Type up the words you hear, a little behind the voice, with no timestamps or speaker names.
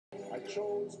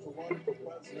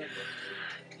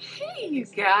Hey, you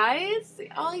guys,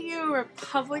 all you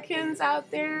Republicans out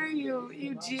there, you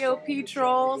GOP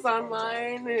trolls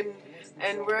online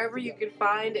and wherever you can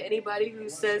find anybody who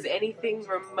says anything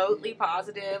remotely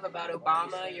positive about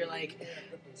Obama,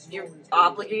 you're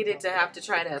obligated to have to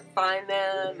try to find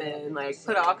them and like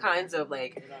put all kinds of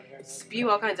like spew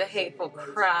all kinds of hateful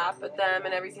crap at them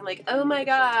and everything, like, oh my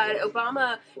god,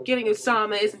 Obama getting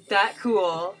Osama, isn't that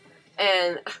cool?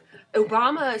 And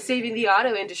Obama saving the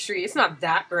auto industry, it's not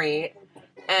that great.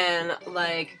 And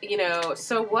like,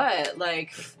 so what?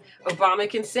 Like, Obama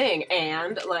can sing,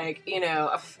 and like,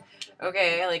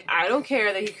 okay, like, I don't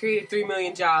care that he created 3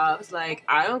 million jobs. Like,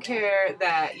 I don't care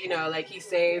that, like, he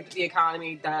saved the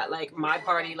economy that, like, my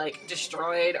party, like,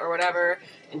 destroyed or whatever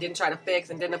and didn't try to fix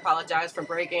and didn't apologize for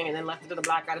breaking and then left it to the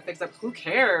black guy to fix up. Who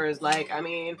cares? Like, I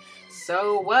mean,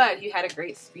 so what? He had a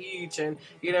great speech and,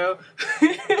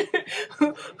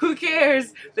 who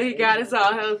cares that he got us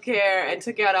all health care and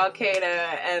took out Al-Qaeda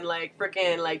and, like,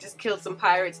 freaking, like, just killed some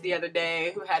pirates the other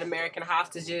day who had American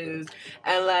hostages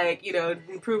and, like,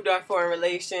 improved our foreign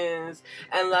relations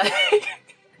and, like,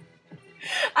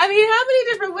 I mean, how many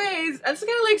different ways? It's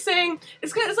kind of like saying,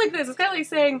 it's like this, it's kind of like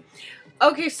saying,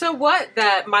 okay, so what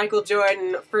that Michael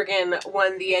Jordan friggin'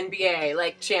 won the NBA,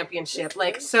 like, championship?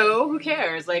 Like, so who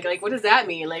cares? Like, what does that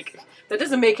mean? Like, that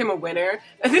doesn't make him a winner.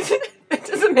 That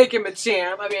doesn't make him a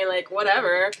champ. I mean, like,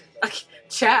 whatever. Like,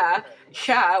 yeah,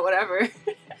 whatever.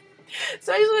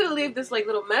 So I just wanted to leave this, like,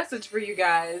 little message for you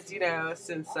guys,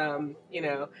 since,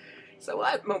 so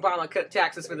what? Obama cut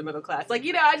taxes for the middle class. Like,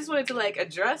 I just wanted to, like,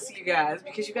 address you guys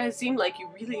because you guys seem like you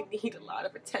really need a lot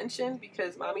of attention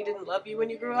because mommy didn't love you when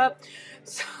you grew up.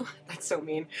 So, that's so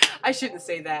mean. I shouldn't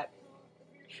say that.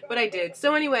 But I did.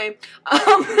 So anyway,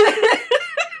 I'm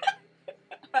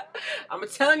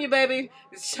telling you, baby,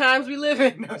 it's times we live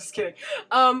in. No, just kidding.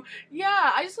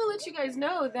 Yeah, I just want to let you guys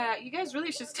know that you guys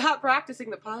really should stop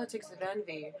practicing the politics of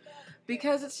envy.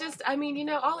 Because it's just, I mean,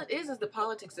 all it is the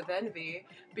politics of envy.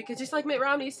 Because just like Mitt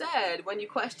Romney said, when you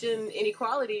question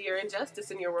inequality or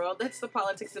injustice in your world, that's the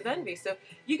politics of envy. So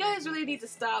you guys really need to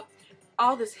stop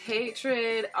all this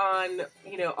hatred on,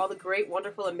 all the great,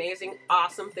 wonderful, amazing,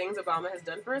 awesome things Obama has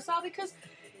done for us all. Because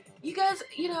you guys,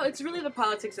 it's really the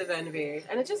politics of envy.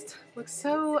 And it just looks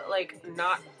so, like,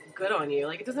 not good on you.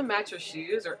 Like, it doesn't match your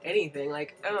shoes or anything.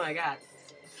 Like, oh my god.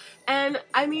 And,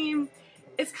 I mean,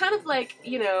 it's kind of like,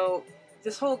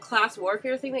 this whole class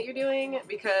warfare thing that you're doing,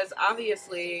 because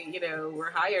obviously, we're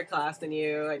higher class than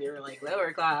you, and you're, like,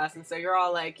 lower class, and so you're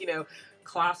all, like,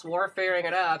 class warfaring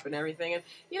it up and everything, and,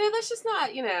 that's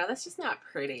just not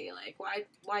pretty. Like,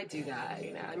 why do that,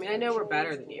 I mean, I know we're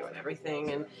better than you and everything,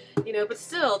 and, but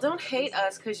still, don't hate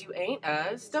us because you ain't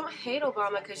us. Don't hate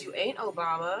Obama because you ain't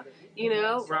Obama.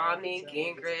 Romney,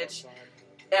 Gingrich,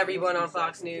 everyone on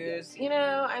Fox News,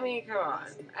 I mean, come on.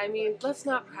 I mean, let's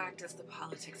not practice the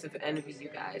politics of envy, you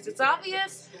guys. It's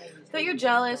obvious that you're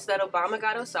jealous that Obama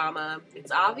got Osama. It's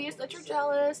obvious that you're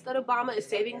jealous that Obama is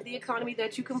saving the economy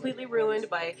that you completely ruined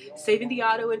by saving the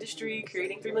auto industry,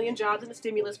 creating 3 million jobs in a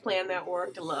stimulus plan that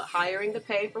worked, hiring the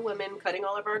pay for women, cutting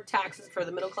all of our taxes for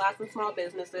the middle class and small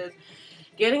businesses,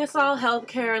 getting us all health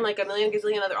care and like a million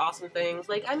gazillion other awesome things.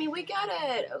 Like, I mean, we get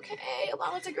it. Okay,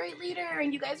 Obama's a great leader,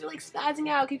 and you guys are like spazzing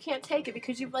out. You can't take it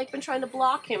because you've like been trying to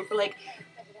block him for like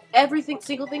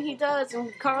single thing he does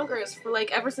in Congress for like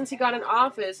ever since he got in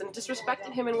office, and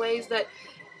disrespected him in ways that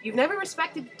you've never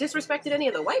disrespected any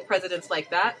of the white presidents like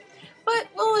that. But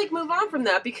we'll like move on from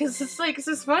that because it's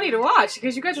just funny to watch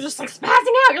because you guys are just like spazzing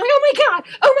out. You're like,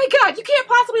 oh my god, you can't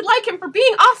possibly like him for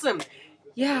being awesome.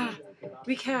 Yeah,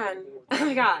 we can. Oh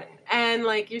my god. And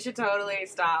like, you should totally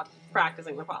stop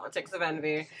practicing the politics of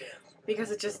envy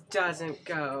because it just doesn't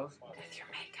go with your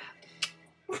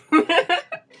makeup.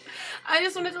 I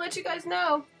just wanted to let you guys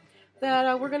know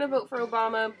that we're going to vote for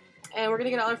Obama, and we're going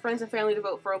to get all our friends and family to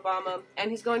vote for Obama, and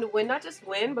he's going to win, not just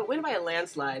win, but win by a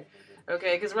landslide.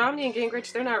 Okay, because Romney and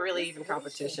Gingrich, they're not really even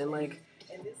competition. Like,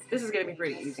 this is going to be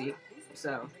pretty easy.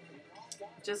 So,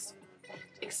 just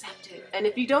accept it. And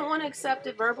if you don't want to accept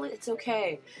it verbally, it's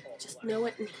okay. Just know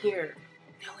it in here.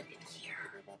 Know it in here.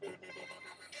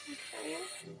 Okay?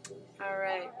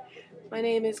 Alright. My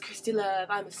name is Christy Love.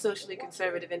 I'm a socially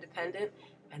conservative independent,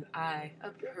 and I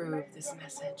approve this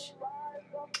message.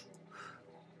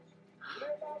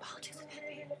 Politics of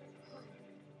envy.